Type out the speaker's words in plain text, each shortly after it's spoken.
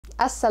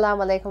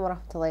Assalamu alaikum wa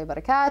rahmatullahi wa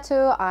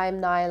barakatuh. I'm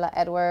Naila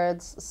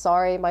Edwards.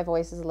 Sorry, my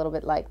voice is a little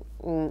bit like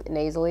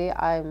nasally.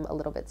 I'm a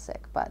little bit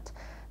sick, but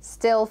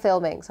still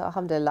filming, so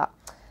alhamdulillah.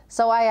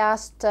 So I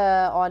asked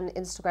on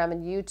Instagram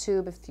and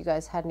YouTube if you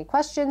guys had any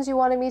questions you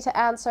wanted me to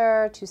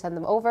answer, to send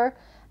them over.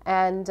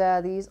 And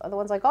these are the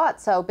ones I got.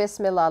 So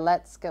bismillah,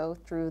 let's go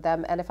through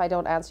them. And if I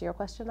don't answer your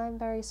question, I'm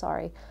very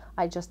sorry.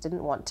 I just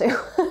didn't want to.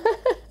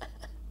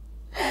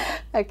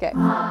 Okay.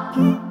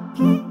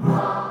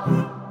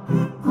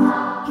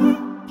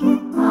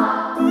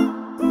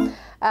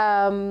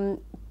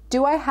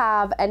 Do I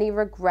have any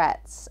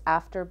regrets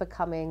after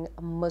becoming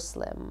a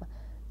Muslim?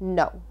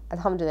 No,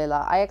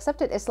 alhamdulillah. I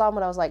accepted Islam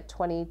when I was like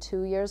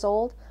 22 years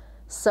old.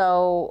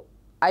 So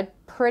I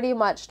pretty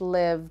much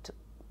lived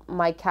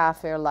my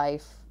kafir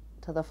life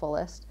to the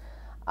fullest.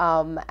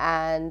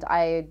 And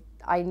I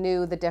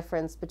knew the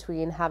difference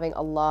between having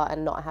Allah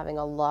and not having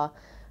Allah.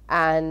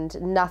 And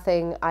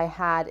nothing I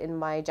had in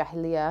my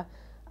jahiliyyah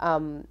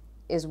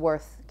is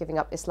worth giving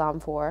up Islam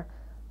for.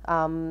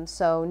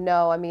 So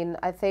no, I mean,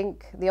 I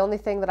think the only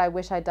thing that I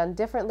wish I'd done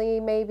differently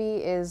maybe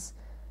is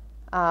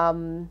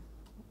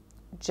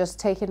just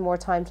taken more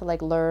time to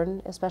like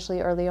learn, especially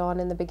early on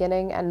in the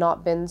beginning, and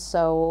not been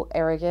so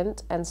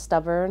arrogant and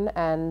stubborn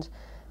and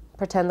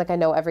pretend like I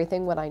know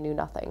everything when I knew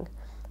nothing.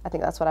 I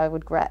think that's what I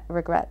would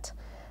regret.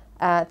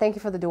 Thank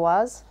you for the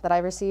du'as that I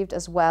received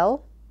as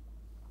well.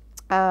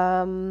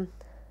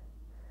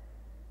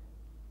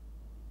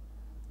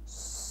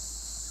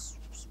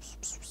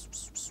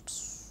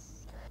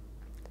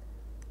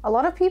 A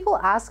lot of people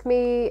ask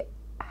me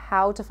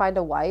how to find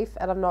a wife,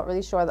 and I'm not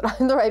really sure that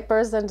I'm the right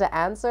person to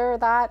answer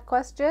that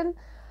question.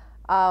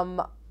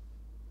 I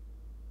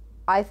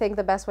think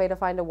the best way to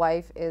find a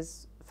wife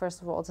is,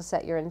 first of all, to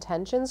set your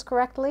intentions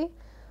correctly,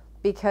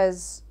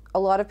 because a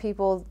lot of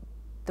people,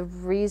 the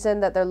reason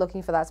that they're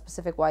looking for that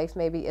specific wife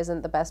maybe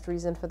isn't the best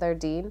reason for their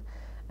deen,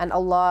 and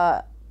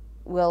Allah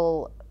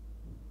will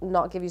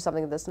not give you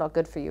something that's not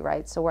good for you,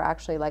 right? So we're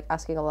actually like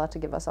asking Allah to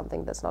give us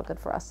something that's not good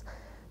for us.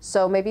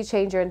 So maybe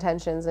change your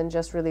intentions and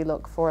just really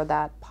look for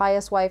that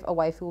pious wife, a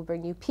wife who will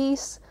bring you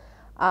peace.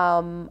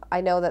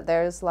 I know that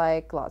there's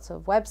like lots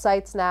of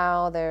websites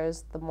now.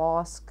 There's the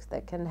mosque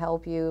that can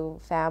help you,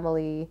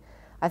 family.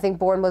 I think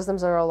born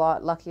Muslims are a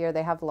lot luckier.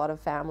 They have a lot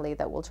of family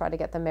that will try to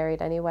get them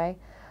married anyway.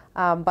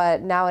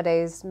 But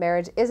nowadays,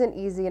 marriage isn't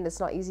easy, and it's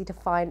not easy to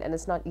find, and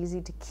it's not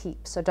easy to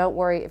keep. So don't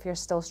worry if you're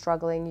still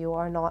struggling. You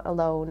are not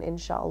alone,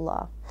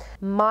 inshallah.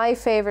 My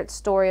favorite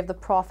story of the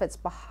prophets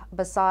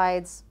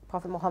besides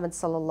Prophet Muhammad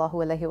sallallahu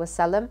alaihi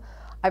wasallam,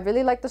 I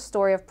really like the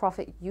story of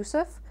Prophet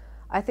Yusuf.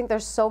 I think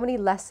there's so many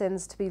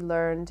lessons to be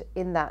learned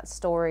in that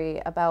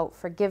story about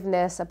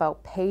forgiveness,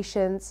 about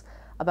patience,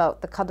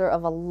 about the qadr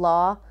of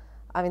Allah.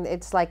 I mean,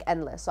 it's like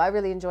endless. So I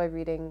really enjoy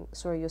reading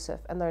Surah Yusuf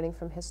and learning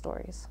from his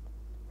stories.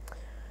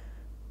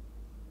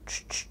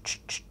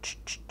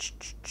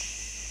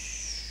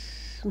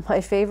 My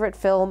favorite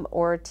film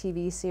or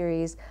TV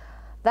series,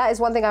 that is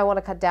one thing I want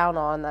to cut down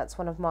on. That's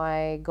one of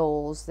my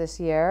goals this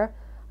year.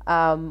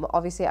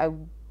 Obviously,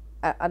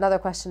 another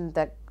question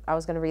that I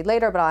was going to read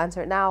later, but I'll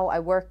answer it now. I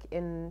work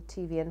in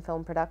TV and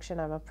film production.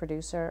 I'm a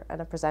producer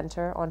and a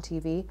presenter on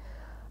TV.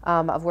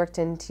 I've worked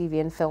in TV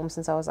and film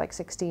since I was like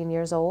 16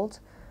 years old.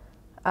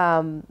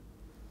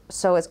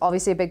 So it's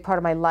obviously a big part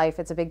of my life.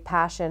 It's a big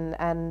passion,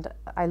 and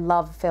I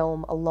love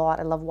film a lot.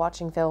 I love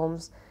watching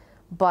films,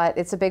 but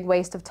it's a big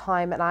waste of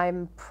time, and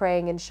I'm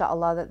praying,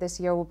 inshallah, that this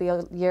year will be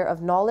a year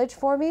of knowledge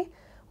for me,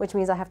 which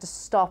means I have to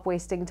stop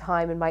wasting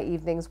time in my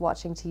evenings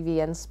watching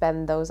TV and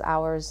spend those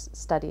hours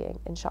studying,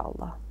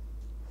 inshallah.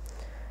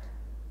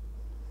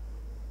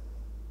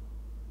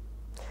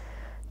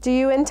 Do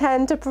you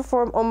intend to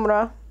perform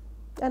umrah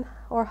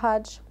or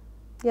hajj?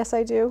 Yes,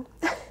 I do,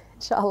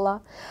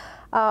 inshallah.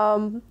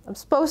 I'm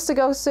supposed to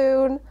go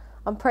soon.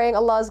 I'm praying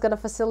Allah is going to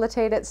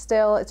facilitate it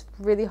still. It's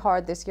really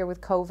hard this year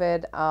with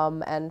COVID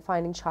and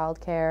finding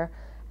childcare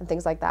and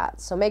things like that.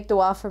 So make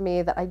dua for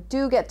me that I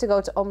do get to go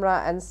to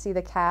Umrah and see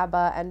the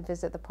Kaaba and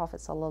visit the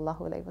Prophet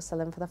sallallahu alaihi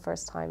wasallam for the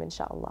first time,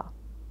 inshallah.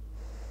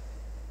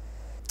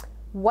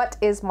 What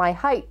is my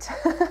height?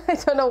 I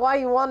don't know why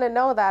you want to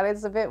know that.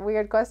 It's a bit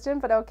weird question,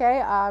 but okay.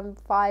 I'm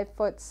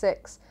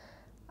 5'6".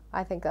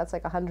 I think that's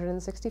like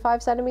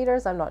 165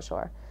 centimeters. I'm not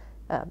sure.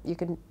 You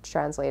can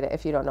translate it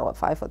if you don't know what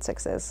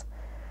 5'6" is.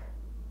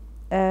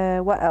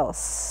 What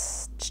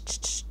else?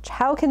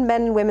 How can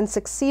men and women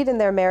succeed in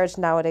their marriage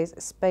nowadays,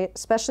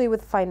 especially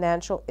with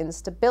financial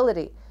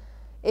instability?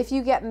 If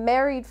you get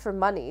married for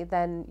money,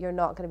 then you're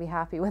not going to be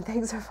happy when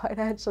things are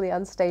financially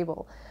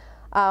unstable.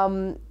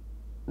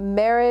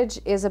 Marriage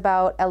is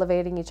about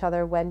elevating each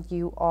other when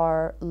you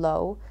are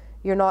low.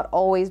 You're not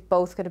always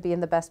both going to be in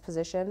the best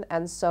position,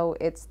 and so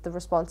it's the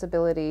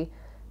responsibility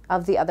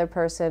of the other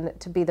person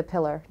to be the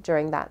pillar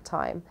during that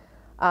time.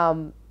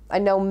 I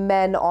know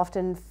men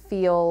often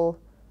feel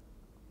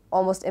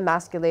almost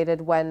emasculated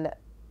when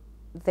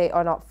they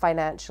are not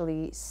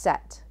financially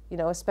set, you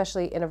know,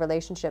 especially in a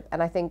relationship.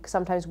 And I think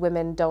sometimes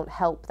women don't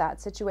help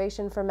that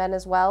situation for men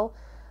as well.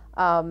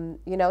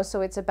 You know, so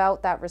it's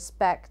about that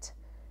respect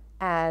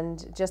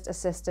and just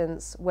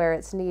assistance where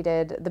it's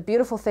needed. The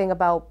beautiful thing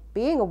about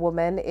being a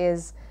woman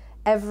is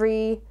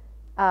every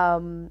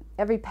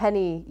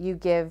penny you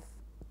give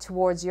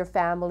towards your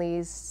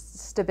family's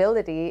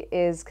stability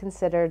is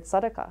considered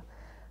sadaqah.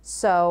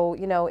 So,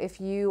 you know, if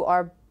you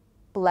are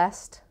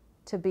blessed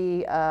to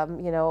be,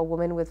 you know, a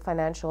woman with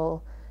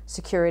financial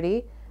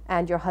security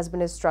and your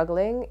husband is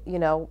struggling, you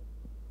know,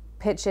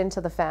 pitch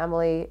into the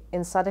family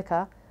in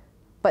sadaqah,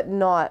 but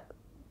not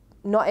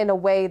in a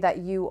way that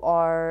you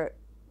are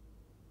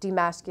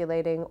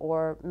demasculating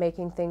or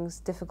making things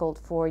difficult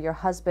for your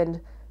husband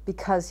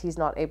because he's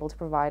not able to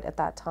provide at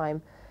that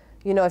time.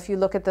 You know, if you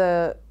look at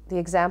the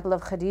example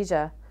of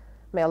Khadija,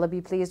 may Allah be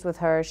pleased with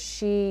her,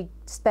 she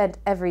spent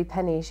every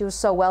penny. She was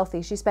so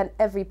wealthy. She spent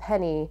every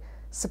penny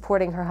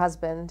supporting her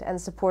husband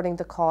and supporting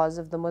the cause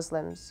of the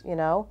Muslims, you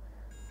know.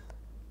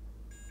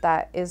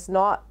 That is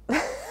not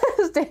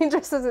as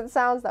dangerous as it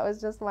sounds. That was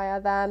just my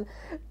adhan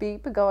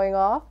beep going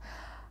off.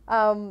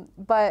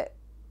 But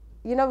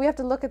you know, we have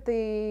to look at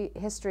the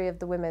history of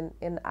the women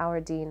in our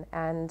deen,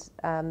 and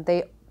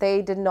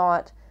they did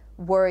not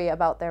worry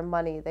about their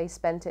money. They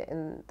spent it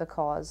in the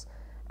cause.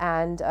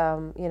 And,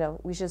 you know,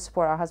 we should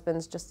support our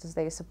husbands just as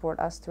they support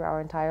us through our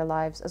entire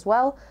lives as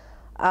well.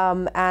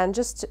 And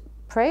just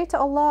pray to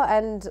Allah,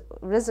 and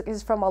rizq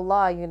is from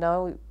Allah, you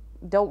know.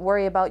 Don't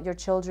worry about your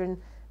children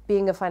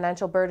being a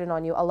financial burden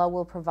on you. Allah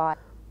will provide.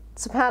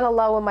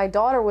 SubhanAllah, when my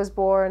daughter was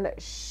born,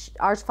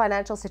 our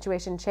financial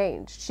situation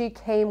changed. She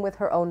came with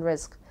her own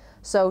rizq.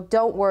 So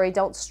don't worry,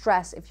 don't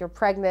stress if you're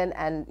pregnant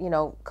and, you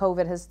know,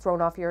 COVID has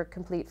thrown off your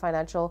complete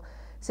financial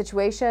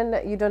situation.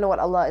 You don't know what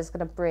Allah is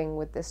going to bring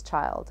with this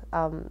child.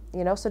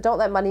 You know, so don't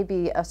let money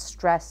be a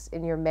stress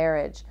in your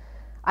marriage.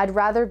 I'd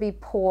rather be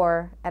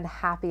poor and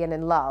happy and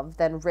in love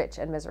than rich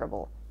and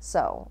miserable.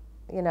 So,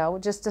 you know,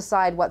 just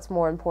decide what's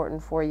more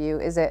important for you.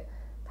 Is it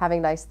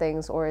having nice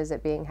things, or is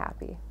it being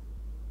happy?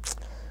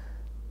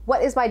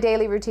 What is my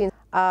daily routine?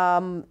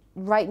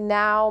 Right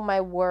now,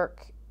 my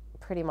work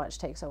pretty much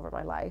takes over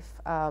my life.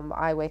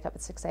 I wake up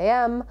at 6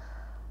 a.m.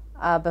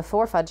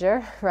 Before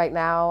Fajr. Right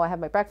now, I have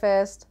my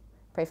breakfast,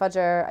 pray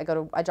Fajr,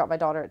 I drop my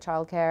daughter at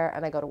childcare,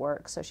 and I go to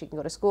work so she can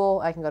go to school,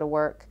 I can go to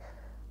work.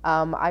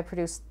 I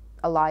produce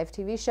a live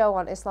TV show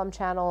on Islam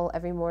Channel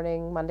every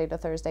morning, Monday to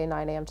Thursday,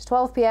 9 a.m. to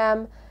 12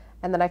 p.m.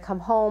 And then I come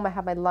home, I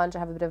have my lunch, I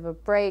have a bit of a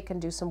break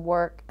and do some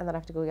work, and then I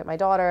have to go get my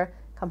daughter,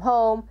 come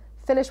home,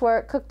 finish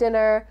work, cook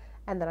dinner,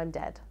 and then I'm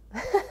dead.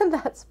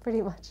 That's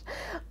pretty much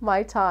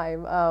my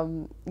time.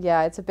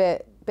 Yeah, it's a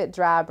bit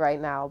drab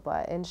right now,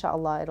 but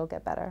inshallah it'll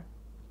get better.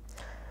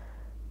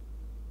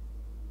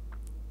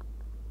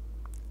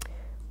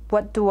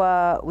 What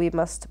dua we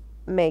must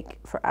make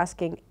for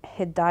asking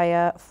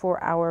hidaya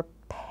for our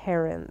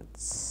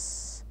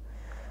parents?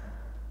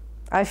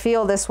 I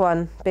feel this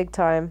one big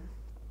time.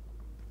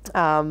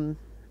 You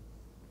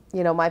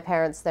know, my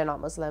parents, they're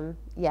not Muslim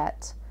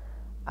yet.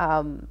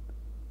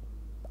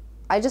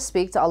 I just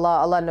speak to Allah.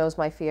 Allah knows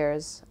my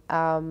fears,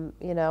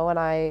 you know, and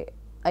I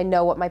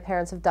know what my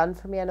parents have done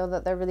for me. I know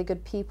that they're really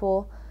good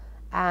people,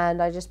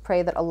 and I just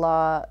pray that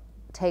Allah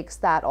takes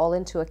that all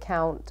into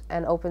account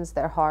and opens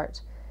their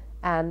heart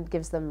and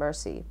gives them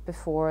mercy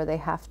before they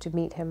have to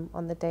meet Him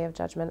on the Day of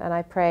Judgment. And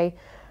I pray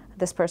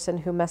this person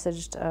who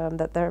messaged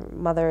that their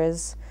mother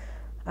is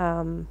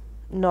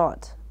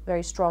not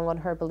very strong on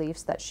her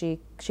beliefs, that she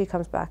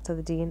comes back to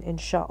the deen,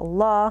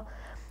 inshallah.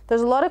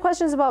 There's a lot of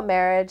questions about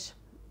marriage.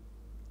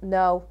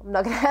 No, I'm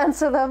not going to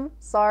answer them.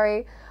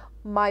 Sorry.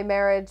 My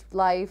marriage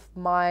life,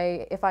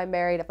 if I'm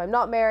married, if I'm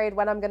not married,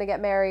 when I'm going to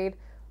get married,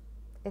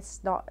 it's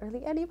not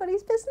really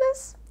anybody's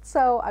business.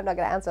 So I'm not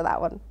going to answer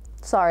that one.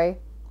 Sorry,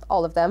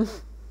 all of them.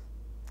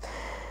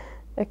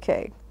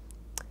 Okay.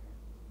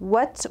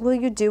 What will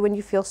you do when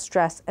you feel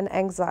stress and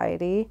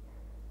anxiety?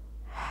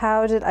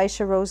 How did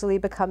Aisha Rosalie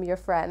become your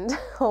friend?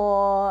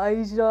 Oh,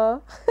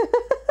 Aisha.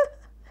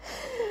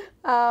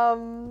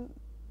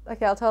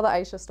 Okay, I'll tell the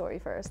Aisha story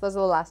first. Those are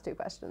the last two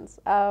questions.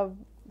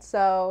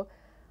 So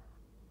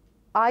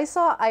I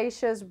saw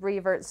Aisha's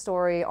revert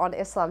story on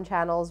Islam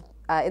Channel's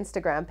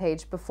Instagram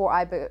page before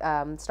I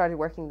started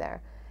working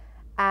there.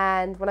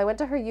 And when I went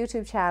to her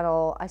YouTube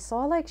channel, I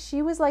saw like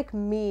she was like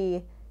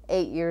me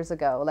 8 years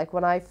ago, like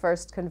when I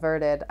first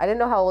converted. I didn't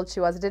know how old she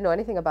was. I didn't know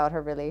anything about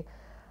her really.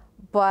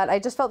 But I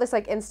just felt this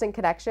like instant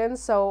connection.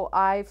 So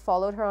I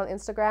followed her on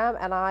Instagram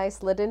and I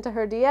slid into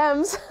her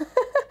DMs.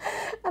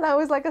 And I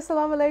was like,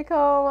 Assalamu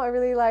alaikum. I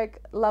really like,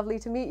 lovely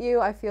to meet you.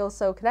 I feel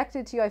so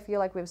connected to you. I feel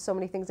like we have so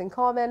many things in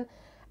common.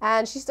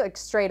 And she like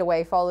straight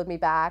away followed me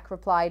back,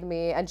 replied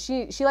me. And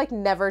she like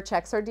never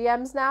checks her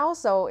DMs now.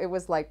 So it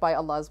was like by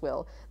Allah's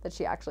will that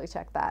she actually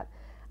checked that.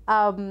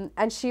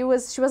 And she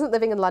wasn't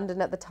living in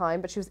London at the time,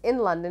 but she was in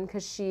London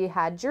because she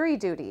had jury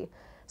duty.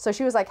 So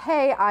she was like,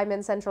 hey, I'm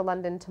in central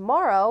London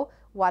tomorrow.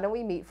 Why don't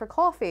we meet for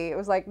coffee? It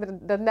was like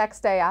the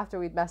next day after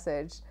we'd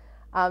messaged.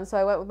 So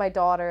I went with my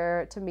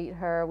daughter to meet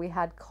her. We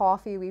had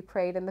coffee. We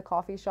prayed in the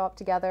coffee shop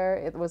together.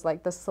 It was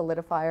like the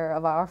solidifier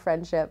of our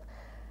friendship.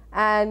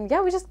 And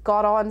yeah, we just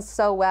got on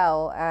so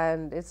well,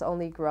 and it's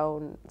only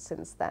grown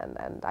since then.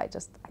 And I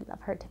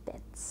love her to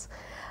bits.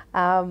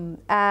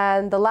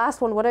 And the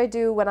last one, what do I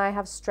do when I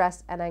have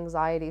stress and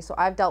anxiety? So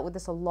I've dealt with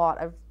this a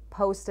lot. I've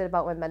posted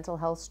about my mental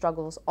health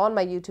struggles on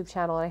my YouTube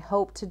channel, and I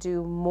hope to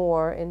do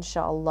more,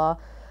 inshallah.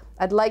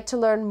 I'd like to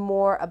learn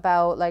more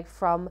about, like,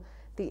 from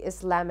the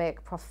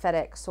Islamic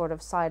prophetic sort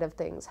of side of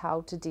things,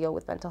 how to deal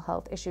with mental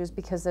health issues,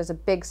 because there's a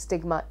big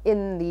stigma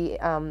in the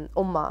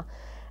ummah.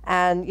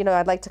 And, you know,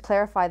 I'd like to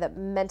clarify that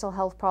mental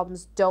health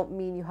problems don't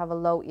mean you have a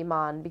low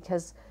iman,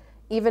 because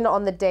even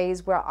on the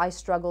days where I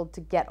struggled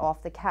to get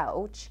off the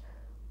couch,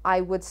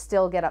 I would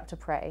still get up to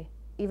pray.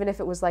 Even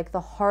if it was like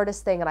the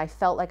hardest thing and I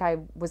felt like I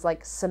was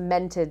like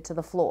cemented to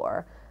the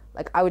floor,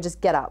 like I would just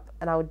get up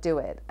and I would do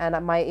it.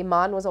 And my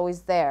iman was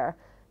always there.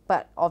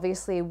 But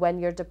obviously when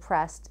you're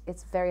depressed,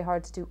 it's very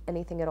hard to do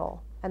anything at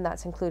all. And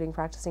that's including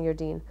practicing your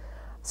deen.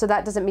 So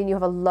that doesn't mean you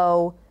have a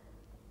low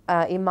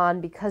iman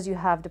because you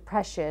have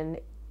depression.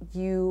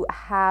 You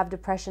have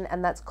depression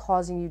and that's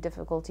causing you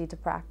difficulty to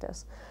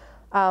practice.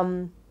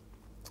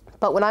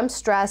 But when I'm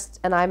stressed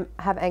and I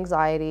have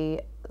anxiety,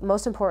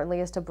 most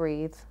importantly is to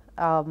breathe.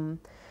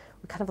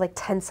 We kind of like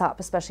tense up,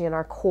 especially in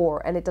our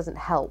core, and it doesn't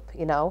help,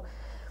 you know.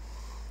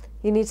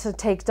 You need to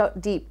take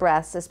deep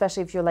breaths,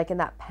 especially if you're like in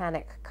that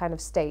panic kind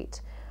of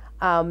state.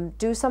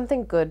 Do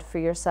something good for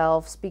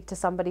yourself. Speak to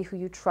somebody who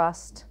you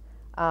trust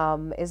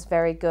is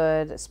very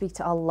good. Speak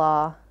to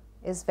Allah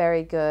is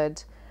very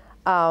good.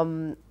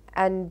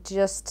 And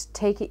just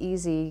take it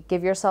easy.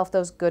 Give yourself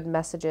those good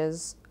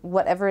messages.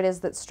 Whatever it is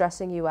that's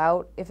stressing you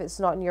out, if it's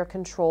not in your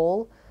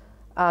control,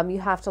 you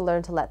have to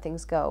learn to let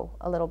things go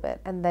a little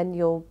bit, and then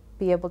you'll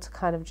be able to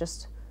kind of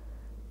just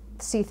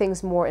see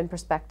things more in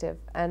perspective.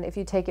 And if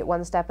you take it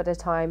one step at a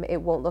time,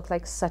 it won't look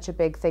like such a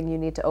big thing you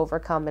need to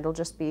overcome. It'll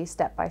just be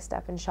step by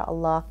step,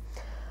 inshallah.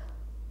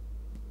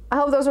 I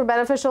hope those were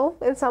beneficial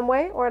in some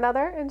way or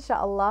another,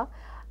 inshallah.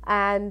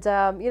 And,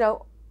 you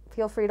know,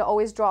 feel free to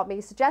always drop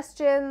me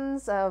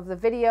suggestions of the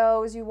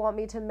videos you want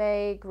me to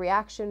make,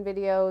 reaction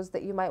videos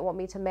that you might want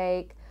me to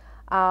make.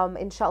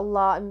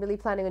 Inshallah, I'm really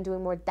planning on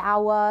doing more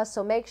dawah,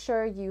 so make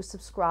sure you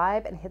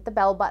subscribe and hit the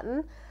bell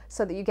button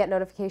so that you get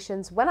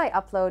notifications when I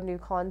upload new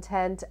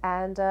content,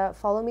 and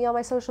follow me on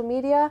my social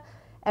media.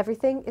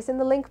 Everything is in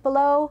the link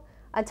below.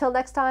 Until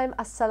next time,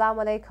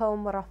 assalamu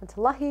alaikum wa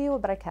rahmatullahi wa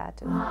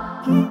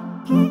barakatuh.